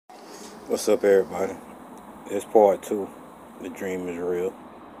What's up, everybody? It's part two. The dream is real.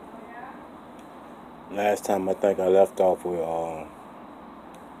 Last time I think I left off with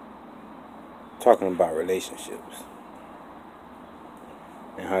talking about relationships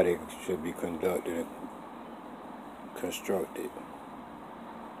and how they should be conducted and constructed.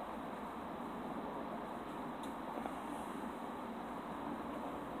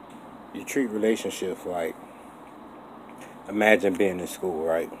 You treat relationships like, imagine being in school,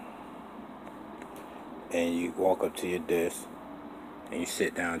 right? And you walk up to your desk and you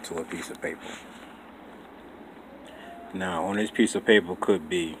sit down to a piece of paper. Now, on this piece of paper it could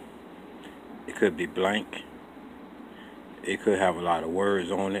be blank. It could have a lot of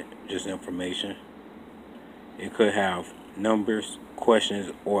words on it, just information. It could have numbers,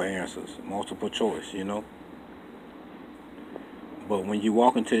 questions, or answers, multiple choice. But when you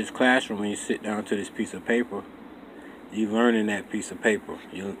walk into this classroom and you sit down to this piece of paper, you learning that piece of paper.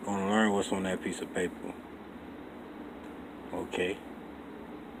 You're going to learn what's on that piece of paper. Okay?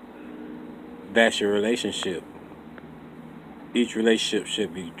 That's your relationship. Each relationship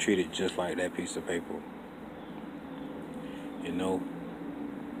should be treated just like that piece of paper. You know,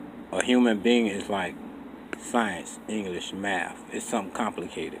 a human being is like science, English, math. It's something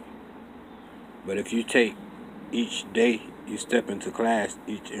complicated. But if you take each day you step into class,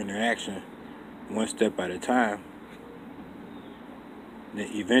 each interaction, one step at a time, then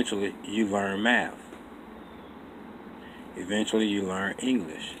eventually you learn math. Eventually you learn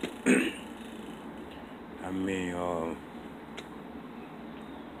English. I mean,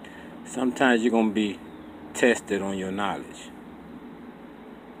 sometimes you're going to be tested on your knowledge.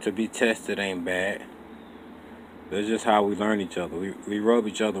 To be tested ain't bad. That's just how we learn each other. We rub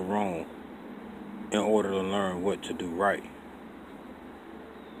each other wrong in order to learn what to do right.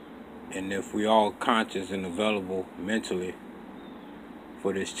 And if we all conscious and available mentally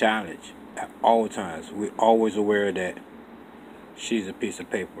for this challenge at all times, we're always aware that she's a piece of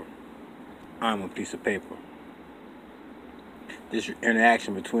paper. I'm a piece of paper. This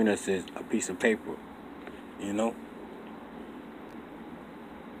interaction between us is a piece of paper. You know?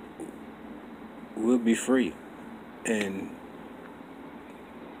 We'll be free and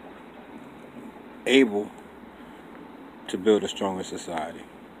able to build a stronger society.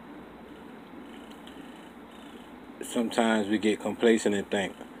 Sometimes we get complacent and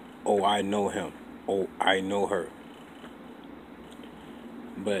think, oh, I know him. Oh, I know her.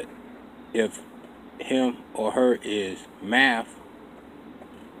 But if him or her is math,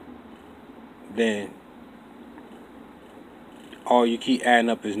 then all you keep adding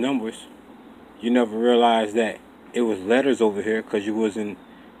up is numbers. You never realize that it was letters over here because you was in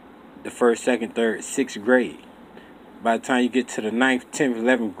the first, second, third, sixth grade. By the time you get to the 9th, 10th,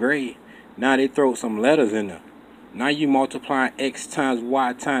 11th grade, now they throw some letters in there. Now you multiplying x times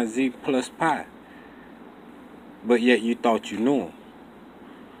y times z plus pi. But yet you thought you knew them.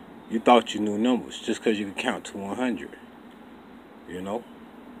 You thought you knew numbers just because you could count to 100. You know?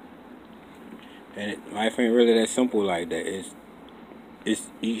 And life ain't really that simple like that. It's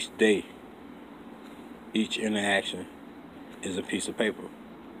each day, each interaction is a piece of paper.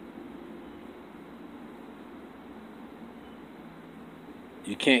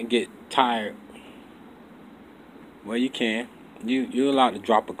 You can't get tired. Well, you can. You're allowed to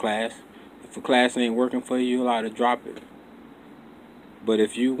drop a class. If a class ain't working for you, you're allowed to drop it. But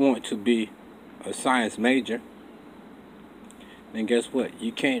if you want to be a science major, then guess what?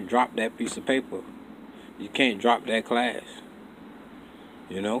 You can't drop that piece of paper. You can't drop that class.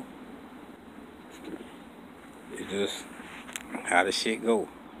 You know? It's just how the shit go.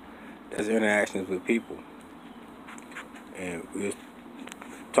 That's interactions with people. And we're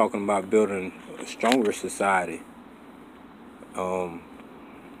talking about building a stronger society.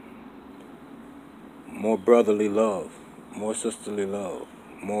 More brotherly love, more sisterly love,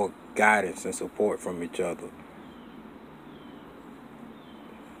 more guidance and support from each other.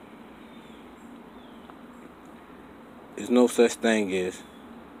 There's no such thing as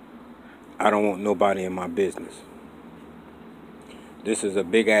I don't want nobody in my business. This is a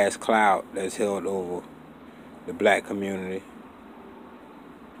big ass cloud that's held over the black community.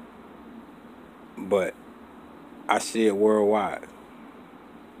 But I see it worldwide.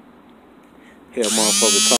 Hear a motherfucker talk.